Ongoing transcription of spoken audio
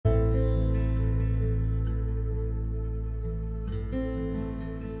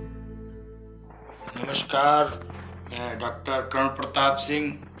नमस्कार, मैं डॉक्टर कर्ण प्रताप सिंह,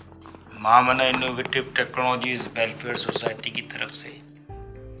 महामना innovative technologies welfare society की तरफ से।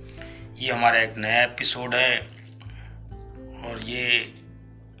 ये हमारा एक नया एपिसोड है और ये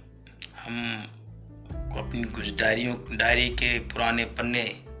हम अपनी कुछ डायरी के पुराने पन्ने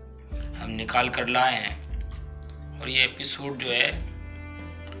हम निकाल कर लाए हैं। और ये एपिसोड जो है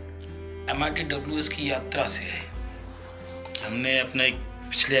MITWS की यात्रा से है। हमने अपने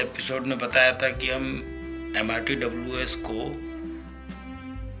पिछले एपिसोड में बताया था कि हम MITWS को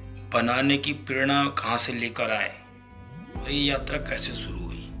बनाने की प्रेरणा कहाँ से लेकर आए और ये यात्रा कैसे शुरू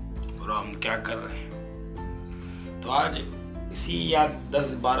हुई और हम क्या कर रहे हैं। तो आज इसी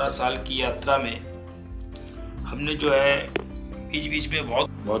 10-12 साल की यात्रा में हमने जो है बीच बीच में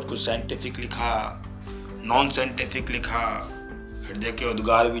बहुत कुछ साइंटिफिक लिखा, नॉन साइंटिफिक लिखा, हृदय के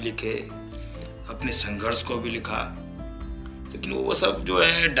उद्गार भी लिखे, अपने संघर्ष को भी लिखा। लेकिन वो सब जो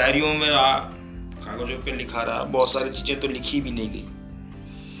है डायरियों में रहा, कागजों पे लिखा रहा। बहुत सारी चीज़ें तो लिखी भी नहीं गई,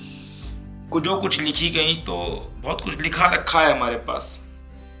 जो कुछ लिखी गई तो बहुत कुछ लिखा रखा है हमारे पास।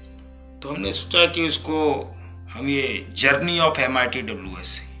 तो हमने सोचा कि इसको हम ये जर्नी ऑफ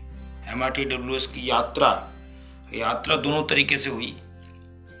MITWS की यात्रा दोनों तरीके से हुई।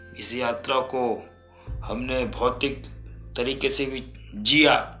 इस यात्रा को हमने भौतिक तरीके से भी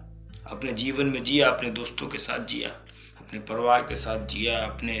जिया, अपने जीवन में जिया, अपने दोस्तों के साथ जिया, अपने परिवार के साथ जिया,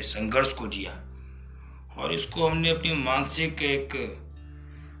 अपने संघर्ष को जिया। और इसको हमने अपनी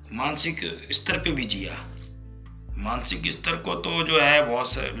मानसिक स्तर पे भी जिया। मानसिक स्तर को तो जो है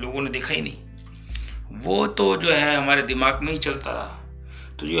बहुत से लोगों ने देखा ही नहीं, वो तो जो है हमारे दिमाग में ही चलता रहा।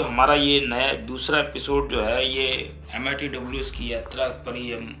 तो जो हमारा ये नया दूसरा एपिसोड जो है ये MITWS की यात्रा पर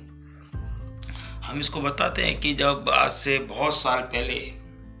ही हम इसको बताते हैं कि जब आज से बहुत साल पहले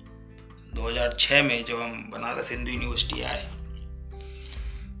 2006 में जब हम बनारस हिंदू यूनिवर्सिटी आए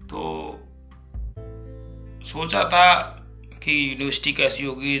तो सोचा था कि यूनिवर्सिटी कैसी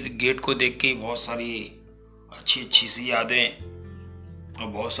होगी। गेट को देख के बहुत सारी अच्छी सी यादें और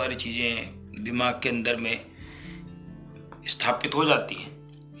बहुत सारी चीज़ें दिमाग के अंदर में स्थापित हो जाती हैं।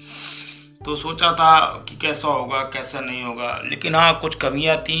 तो सोचा था कि कैसा होगा कैसा नहीं होगा। लेकिन हाँ, कुछ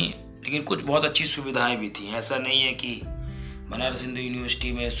कमियां थी, लेकिन कुछ बहुत अच्छी सुविधाएं भी थी। ऐसा नहीं है कि बनारस हिंदू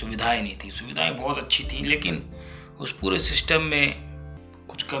यूनिवर्सिटी में सुविधाएं नहीं थी, सुविधाएं बहुत अच्छी थी, लेकिन उस पूरे सिस्टम में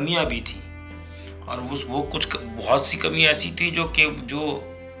कुछ कमियां भी थी। और वो कुछ बहुत सी कमियां ऐसी थी जो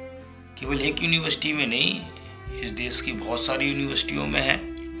केवल एक यूनिवर्सिटी में नहीं, इस देश की बहुत सारी यूनिवर्सिटियों में है।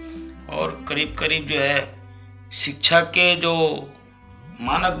 और करीब जो है शिक्षा के जो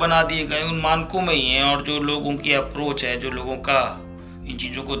मानक बना दिए गए उन मानकों में ही हैं, और जो लोगों की अप्रोच है, जो लोगों का इन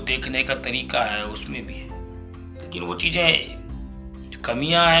चीज़ों को देखने का तरीका है, उसमें भी है। लेकिन वो चीज़ें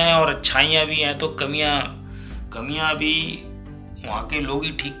कमियां हैं और अच्छाइयाँ भी हैं। तो कमियां भी वहाँ के लोग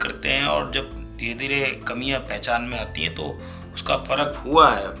ही ठीक करते हैं, और जब धीरे धीरे कमियां पहचान में आती हैं तो उसका फ़र्क हुआ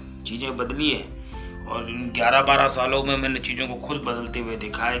है, चीज़ें बदली है। और इन 11-12 सालों में मैंने चीज़ों को खुद बदलते हुए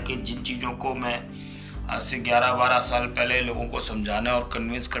देखा है कि जिन चीज़ों को मैं आज से 11-12 साल पहले लोगों को समझाने और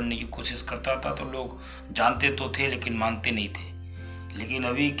कन्विंस करने की कोशिश करता था तो लोग जानते तो थे लेकिन मानते नहीं थे। लेकिन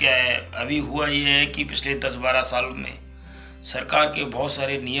अभी क्या है, अभी हुआ ये है कि पिछले 10-12 सालों में सरकार के बहुत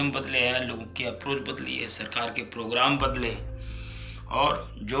सारे नियम बदले हैं, लोगों की अप्रोच बदली है, सरकार के प्रोग्राम बदले।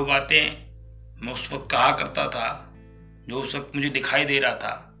 और जो बातें मैं उस वक्त कहा करता था, जो उस वक्त मुझे दिखाई दे रहा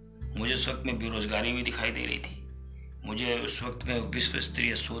था, मुझे उस वक्त में बेरोजगारी भी दिखाई दे रही थी, मुझे उस वक्त में विश्व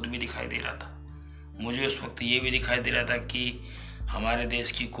स्तरीय शोध भी दिखाई दे रहा था, मुझे उस वक्त ये भी दिखाई दे रहा था कि हमारे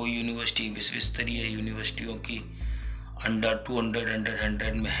देश की कोई यूनिवर्सिटी विश्व स्तरीय यूनिवर्सिटियों की अंडर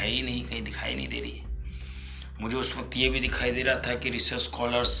 200 में है ही नहीं, कहीं दिखाई नहीं दे रही है। मुझे उस वक्त ये भी दिखाई दे रहा था कि रिसर्च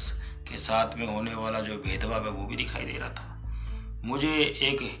स्कॉलर्स के साथ में होने वाला जो भेदभाव है वो भी दिखाई दे रहा था। मुझे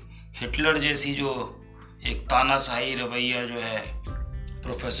एक हिटलर जैसी जो एक तानाशाही रवैया जो है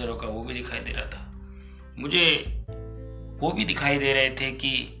प्रोफेसरों का वो भी दिखाई दे रहा था। मुझे वो भी दिखाई दे रहे थे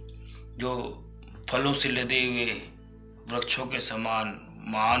कि जो फलों से लदे हुए वृक्षों के समान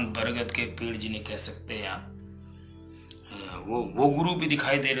महान बरगद के पेड़ जिन्हें कह सकते हैं आप, वो गुरु भी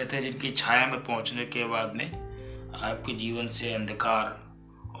दिखाई दे रहे थे जिनकी छाया में पहुंचने के बाद में आपके जीवन से अंधकार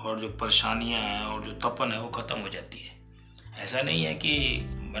और जो परेशानियां हैं और जो तपन है वो ख़त्म हो जाती है। ऐसा नहीं है कि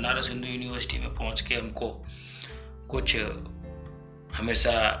बनारस हिंदू यूनिवर्सिटी में पहुंच के हमको कुछ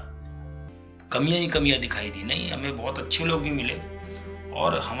हमेशा कमियां दिखाई दी, नहीं, हमें बहुत अच्छे लोग भी मिले।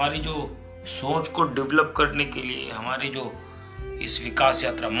 और हमारी जो सोच को डेवलप करने के लिए, हमारी जो इस विकास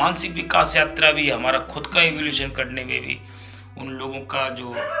यात्रा, मानसिक विकास यात्रा भी, हमारा खुद का इवोल्यूशन करने में भी उन लोगों का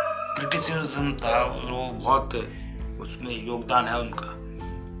जो क्रिटिसिज्म था वो बहुत उसमें योगदान है उनका।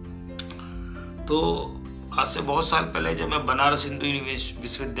 तो आज से बहुत साल पहले जब मैं बनारस हिंदू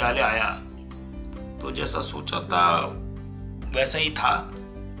विश्वविद्यालय आया तो जैसा सोचा था वैसा ही था,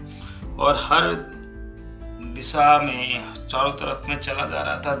 और हर दिशा में चारों तरफ में चला जा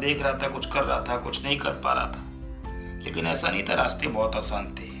रहा था, देख रहा था, कुछ कर रहा था, कुछ नहीं कर पा रहा था। लेकिन ऐसा नहीं था, रास्ते बहुत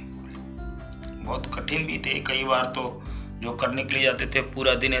आसान थे, बहुत कठिन भी थे। कई बार तो जो करने के लिए जाते थे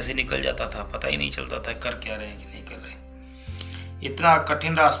पूरा दिन ऐसे निकल जाता था, पता ही नहीं चलता था कर क्या रहे हैं कि नहीं कर रहे। इतना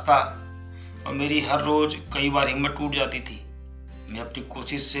कठिन रास्ता, और मेरी हर रोज कई बार हिम्मत टूट जाती थी। मैं अपनी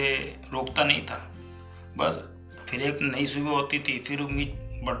कोशिश से रोकता नहीं था, बस फिर एक नई सुबह होती थी, फिर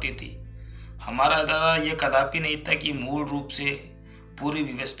उम्मीद बढ़ती थी। हमारा इरादा ये कदापि नहीं था कि मूल रूप से पूरी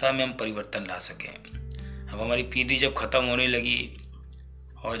व्यवस्था में हम परिवर्तन ला सकें। अब हमारी पीएचडी जब ख़त्म होने लगी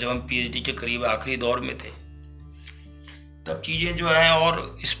और जब हम पीएचडी के करीब आखिरी दौर में थे, तब चीज़ें जो हैं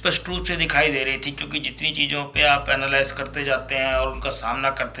और स्पष्ट रूप से दिखाई दे रही थी, क्योंकि जितनी चीज़ों पे आप एनालाइज करते जाते हैं और उनका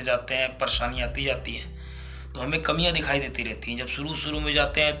सामना करते जाते हैं, परेशानी आती जाती है, तो हमें कमियां दिखाई देती रहती हैं। जब शुरू में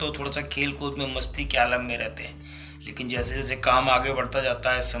जाते हैं तो थोड़ा सा खेल कूद में, मस्ती के आलम में रहते हैं, लेकिन जैसे जैसे काम आगे बढ़ता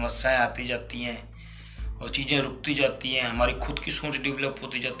जाता है, समस्याएं आती जाती हैं और चीज़ें रुकती जाती हैं, हमारी खुद की सोच डेवलप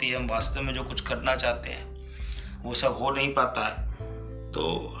होती जाती है, हम वास्तव में जो कुछ करना चाहते हैं वो सब हो नहीं पाता है,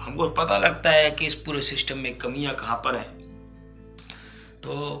 तो हमको पता लगता है कि इस पूरे सिस्टम में कमियां कहाँ पर हैं।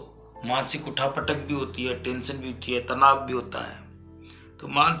 तो मानसिक उठापटक भी होती है, टेंशन भी होती है, तनाव भी होता है। तो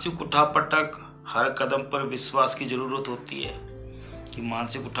मानसिक उठापटक, हर कदम पर विश्वास की ज़रूरत होती है कि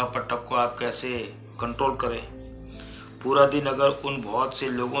मानसिक उठापटक को आप कैसे कंट्रोल करें। पूरा दिन अगर उन बहुत से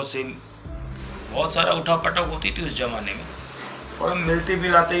लोगों से, बहुत सारा उठापटक होती थी उस ज़माने में, और हम मिलते भी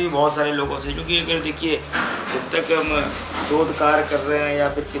आते भी बहुत सारे लोगों से, क्योंकि अगर देखिए जब तक हम शोध कार्य कर रहे हैं या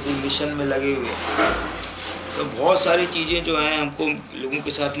फिर किसी मिशन में लगे हुए हैं, तो बहुत सारी चीज़ें जो हैं हमको लोगों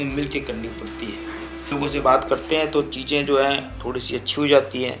के साथ में मिल के करनी पड़ती है। लोगों से बात करते हैं तो चीज़ें जो हैं थोड़ी सी अच्छी हो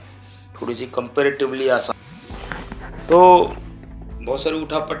जाती हैं, थोड़ी सी कंपैरेटिवली आसान। तो बहुत सारी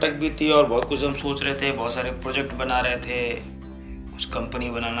उठापटक भी थी और बहुत कुछ हम सोच रहे थे, बहुत सारे प्रोजेक्ट बना रहे थे, कुछ कंपनी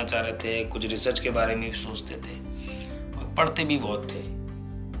बनाना चाह रहे थे, कुछ रिसर्च के बारे में भी सोचते थे, और पढ़ते भी बहुत थे।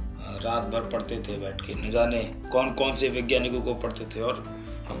 रात भर पढ़ते थे बैठ के, न जाने कौन कौन से वैज्ञानिकों को पढ़ते थे। और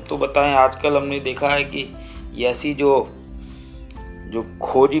हम तो बताएं, आजकल हमने देखा है कि ऐसी जो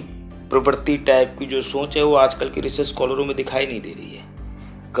खोजी प्रवृत्ति टाइप की जो सोच है वो आजकल के रिसर्च स्कॉलरों में दिखाई नहीं दे रही है।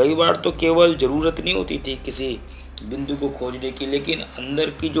 कई बार तो केवल ज़रूरत नहीं होती थी किसी बिंदु को खोजने की, लेकिन अंदर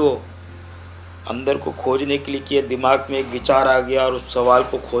को खोजने के लिए कि दिमाग में एक विचार आ गया और उस सवाल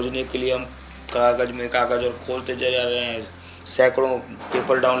को खोजने के लिए हम कागज़ और खोलते जा रहे हैं, सैकड़ों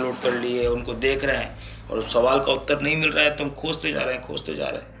पेपर डाउनलोड कर लिए, उनको देख रहे हैं, और उस सवाल का उत्तर नहीं मिल रहा है तो हम खोजते जा रहे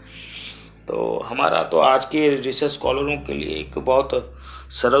हैं। तो हमारा तो आज के रिसर्च स्कॉलरों के लिए एक बहुत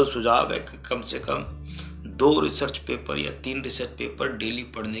सरल सुझाव है कि कम से कम 2 रिसर्च पेपर या 3 रिसर्च पेपर डेली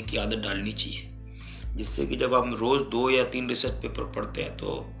पढ़ने की आदत डालनी चाहिए, जिससे कि जब हम रोज़ 2 या 3 रिसर्च पेपर पढ़ते हैं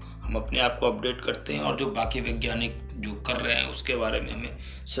तो हम अपने आप को अपडेट करते हैं, और जो बाकी वैज्ञानिक जो कर रहे हैं उसके बारे में हमें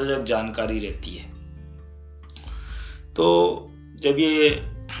सजग जानकारी रहती है। तो जब ये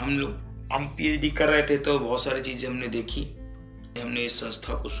हम पीएचडी कर रहे थे तो बहुत सारी चीज़ें हमने देखी। हमने इस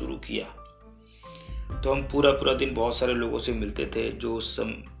संस्था को शुरू किया तो हम पूरा दिन बहुत सारे लोगों से मिलते थे, जो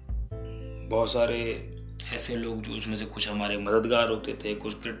बहुत सारे ऐसे लोग जो उसमें से कुछ हमारे मददगार होते थे,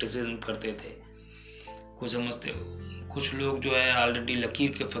 कुछ क्रिटिसिज्म करते थे, कुछ लोग जो है ऑलरेडी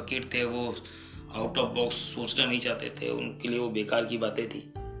लकीर के फ़कीर थे, वो आउट ऑफ बॉक्स सोचना नहीं चाहते थे, उनके लिए वो बेकार की बातें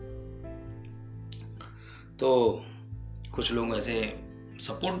थी। तो कुछ लोग ऐसे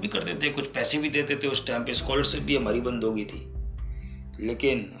सपोर्ट भी करते थे, कुछ पैसे भी देते थे। उस टाइम पे स्कॉलरशिप भी हमारी बंद हो गई थी।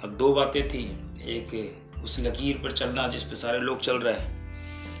 लेकिन अब 2 बातें थी, एक उस लकीर पर चलना जिस पे सारे लोग चल रहे हैं,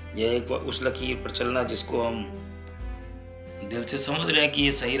 या एक उस लकीर पर चलना जिसको हम दिल से समझ रहे हैं कि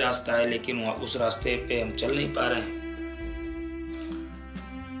ये सही रास्ता है, लेकिन उस रास्ते पे हम चल नहीं पा रहे हैं।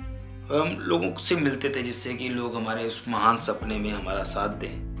 हम लोगों से मिलते थे जिससे कि लोग हमारे उस महान सपने में हमारा साथ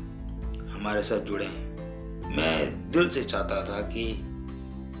दें, हमारे साथ जुड़े। मैं दिल से चाहता था कि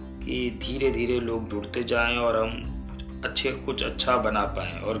धीरे धीरे लोग जुड़ते जाएं और हम कुछ अच्छा बना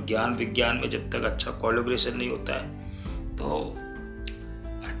पाएं। और ज्ञान विज्ञान में जब तक अच्छा कोलैबोरेशन नहीं होता है तो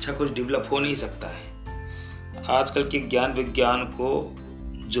अच्छा कुछ डेवलप हो नहीं सकता है। आजकल के ज्ञान विज्ञान को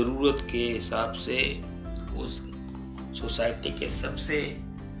ज़रूरत के हिसाब से उस सोसाइटी के सबसे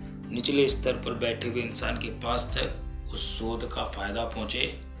निचले स्तर पर बैठे हुए इंसान के पास तक उस शोध का फ़ायदा पहुँचे,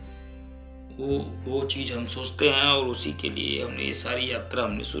 वो चीज़ हम सोचते हैं, और उसी के लिए हमने ये सारी यात्रा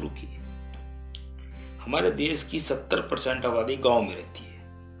हमने शुरू की। हमारे देश की 70% आबादी गांव में रहती है,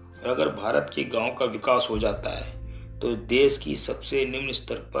 और अगर भारत के गांव का विकास हो जाता है तो देश की सबसे निम्न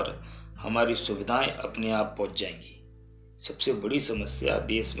स्तर पर हमारी सुविधाएं अपने आप पहुंच जाएंगी। सबसे बड़ी समस्या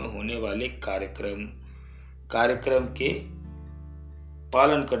देश में होने वाले कार्यक्रम के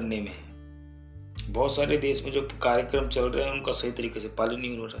पालन करने में है। बहुत सारे देश में जो कार्यक्रम चल रहे हैं उनका सही तरीके से पालन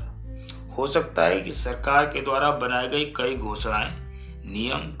नहीं हो रहा। हो सकता है कि सरकार के द्वारा बनाई गई कई घोषणाएं,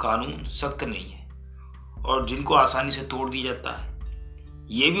 नियम कानून सख्त नहीं है और जिनको आसानी से तोड़ दी जाता है।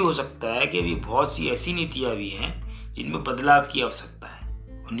 ये भी हो सकता है कि अभी बहुत सी ऐसी नीतियां भी हैं जिनमें बदलाव की आवश्यकता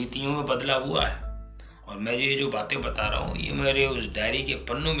है और नीतियों में बदलाव हुआ है। और मैं ये जो बातें बता रहा हूँ ये मेरे उस डायरी के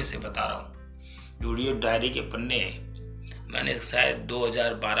पन्नों में से बता रहा हूँ। जो ये डायरी के पन्ने मैंने शायद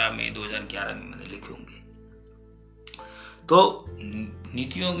 2012 में 2011 में मैंने लिखे होंगे। तो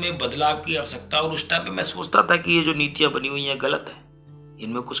नीतियों में बदलाव की आवश्यकता, और उस टाइम पे मैं सोचता था कि ये जो नीतियां बनी हुई हैं गलत है,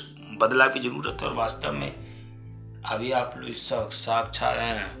 इनमें कुछ बदलाव की जरूरत है। और वास्तव में अभी आप लोग इस साक्षात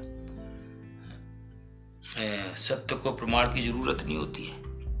सत्य को प्रमाण की जरूरत नहीं होती है,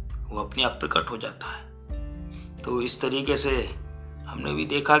 वो अपने आप प्रकट हो जाता है। तो इस तरीके से हमने भी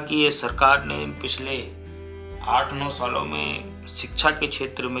देखा कि ये सरकार ने पिछले 8-9 सालों में शिक्षा के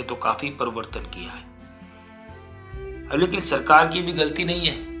क्षेत्र में तो काफी परिवर्तन किया है। लेकिन सरकार की भी गलती नहीं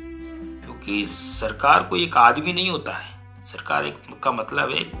है, क्योंकि सरकार कोई एक आदमी नहीं होता है। सरकार एक का मतलब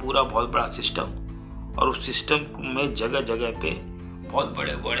है एक पूरा बहुत बड़ा सिस्टम, और उस सिस्टम में जगह जगह पे बहुत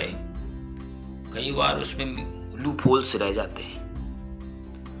बड़े बड़े कई बार उसमें लूप होल्स रह जाते हैं।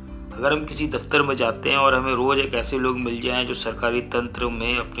 अगर हम किसी दफ्तर में जाते हैं और हमें रोज एक ऐसे लोग मिल जाएं जो सरकारी तंत्र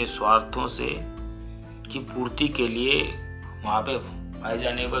में अपने स्वार्थों से की पूर्ति के लिए वहाँ पे पाए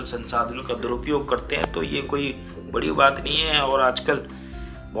जाने वाले संसाधनों का दुरुपयोग करते हैं, तो ये कोई बड़ी बात नहीं है। और आजकल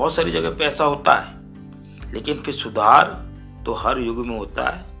बहुत सारी जगह पे ऐसा होता है। लेकिन फिर सुधार तो हर युग में होता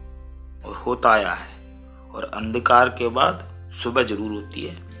है और होता आया है, और अंधकार के बाद सुबह जरूर होती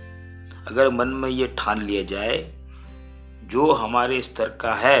है। अगर मन में ये ठान लिया जाए जो हमारे स्तर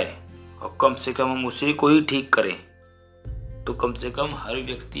का है और कम से कम हम उसे को ही ठीक करें, तो कम से कम हर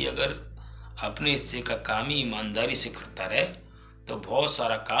व्यक्ति अगर अपने हिस्से का काम ही ईमानदारी से करता रहे तो बहुत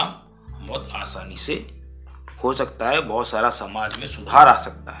सारा काम बहुत आसानी से हो सकता है, बहुत सारा समाज में सुधार आ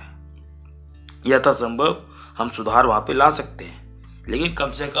सकता है। यथासंभव हम सुधार वहाँ पे ला सकते हैं, लेकिन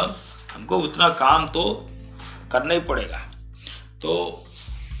कम से कम हमको उतना काम तो करना ही पड़ेगा। तो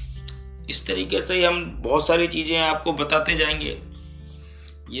इस तरीके से हम बहुत सारी चीज़ें आपको बताते जाएंगे।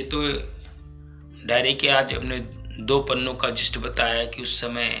 ये तो डायरी के आज हमने 2 पन्नों का जिस्ट बताया कि उस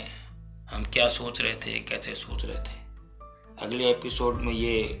समय हम क्या सोच रहे थे, कैसे सोच रहे थे। अगले एपिसोड में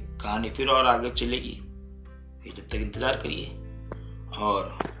ये कहानी फिर और आगे चलेगी, जब तक इंतज़ार करिए।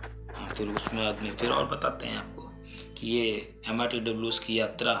 और हम फिर उसमें आदमी फिर और बताते हैं आपको कि ये MITWS की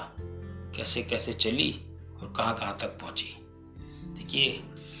यात्रा कैसे कैसे चली और कहाँ कहाँ तक पहुँची। देखिए,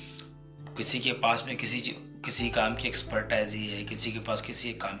 किसी के पास में किसी काम की एक्सपर्टाइजी है, किसी के पास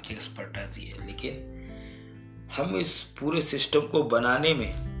किसी काम की एक्सपर्टाइजी है, लेकिन हम इस पूरे सिस्टम को बनाने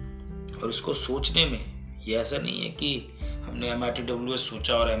में और इसको सोचने में ये ऐसा नहीं है कि हमने MITWS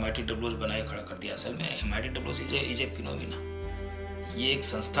सोचा और MITWS बनाए खड़ा कर दिया। असल में MITWS इज ए फिनोमिना, ये एक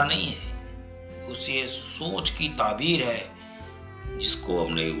संस्था नहीं है, उसे सोच की ताबीर है जिसको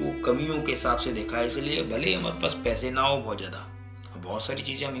हमने वो कमियों के हिसाब से देखा है। इसलिए भले हमारे पास पैसे ना हो बहुत ज़्यादा, बहुत सारी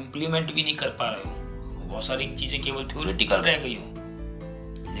चीज़ें हम इम्प्लीमेंट भी नहीं कर पा रहे हो, बहुत सारी चीज़ें केवल थ्योरेटिकल रह गई हो,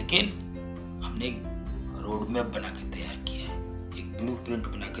 लेकिन हमने एक रोड मैप बना के तैयार किया है, एक ब्लूप्रिंट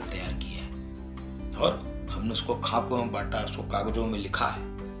बना के तैयार किया है, और हमने उसको खाकों में बांटा, उसको कागजों में लिखा है,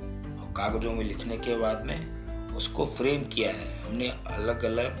 और कागजों में लिखने के बाद में उसको फ्रेम किया है। हमने अलग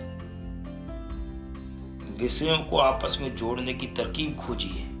अलग विषयों को आपस में जोड़ने की तरकीब खोजी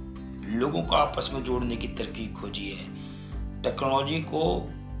है, लोगों को आपस में जोड़ने की तरकीब खोजी है, टेक्नोलॉजी को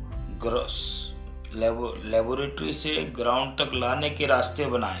लेबोरेटरी से ग्राउंड तक लाने के रास्ते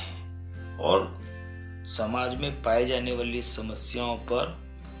बनाए हैं, और समाज में पाए जाने वाली समस्याओं पर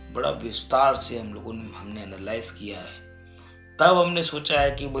बड़ा विस्तार से हमने एनालाइज किया है। तब हमने सोचा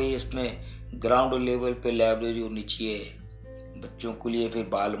है कि भाई इसमें ग्राउंड लेवल पे लाइब्रेरी होनी चाहिए, बच्चों के लिए फिर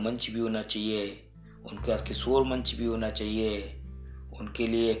बाल मंच भी होना चाहिए, उनके पास किशोर मंच भी होना चाहिए, उनके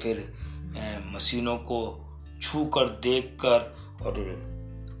लिए फिर मशीनों को छू कर, देख कर और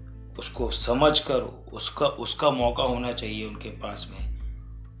उसको समझ कर उसका मौका होना चाहिए उनके पास में।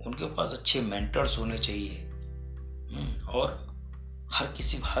 उनके पास अच्छे मेंटर्स होने चाहिए, और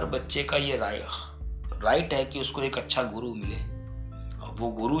हर बच्चे का ये राइट है कि उसको एक अच्छा गुरु मिले, और वो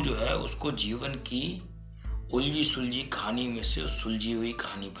गुरु जो है उसको जीवन की उलझी सुलझी कहानी में से सुलझी हुई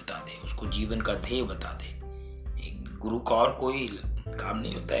कहानी बता दे, उसको जीवन का ध्येय बता दे। एक गुरु का और कोई काम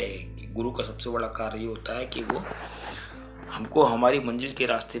नहीं होता है। गुरु का सबसे बड़ा कार्य ये होता है कि वो हमको हमारी मंजिल के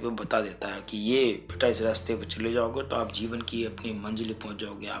रास्ते पे बता देता है कि ये बेटा इस रास्ते पे चले जाओगे तो आप जीवन की अपनी मंजिल पहुंच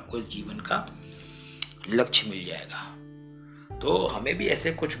जाओगे, आपको इस जीवन का लक्ष्य मिल जाएगा। तो हमें भी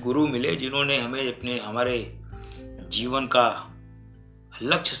ऐसे कुछ गुरु मिले जिन्होंने हमें हमारे जीवन का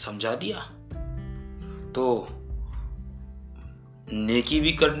लक्ष्य समझा दिया, तो नेकी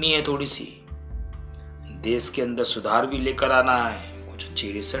भी करनी है, थोड़ी सी देश के अंदर सुधार भी लेकर आना है, कुछ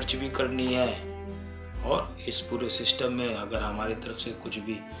अच्छी रिसर्च भी करनी है, और इस पूरे सिस्टम में अगर हमारी तरफ से कुछ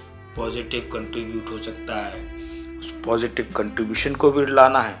भी पॉजिटिव कंट्रीब्यूट हो सकता है, उस पॉजिटिव कंट्रीब्यूशन को भी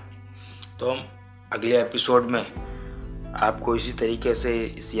लाना है। तो हम अगले एपिसोड में आपको इसी तरीके से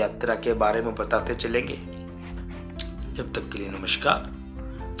इस यात्रा के बारे में बताते चलेंगे। जब तक के लिए नमस्कार,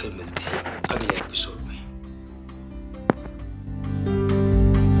 फिर मिलते हैं अगले एपिसोड में।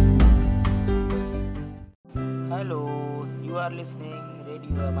 Hello, you are listening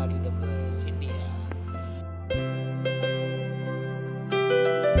radio MIDWS India.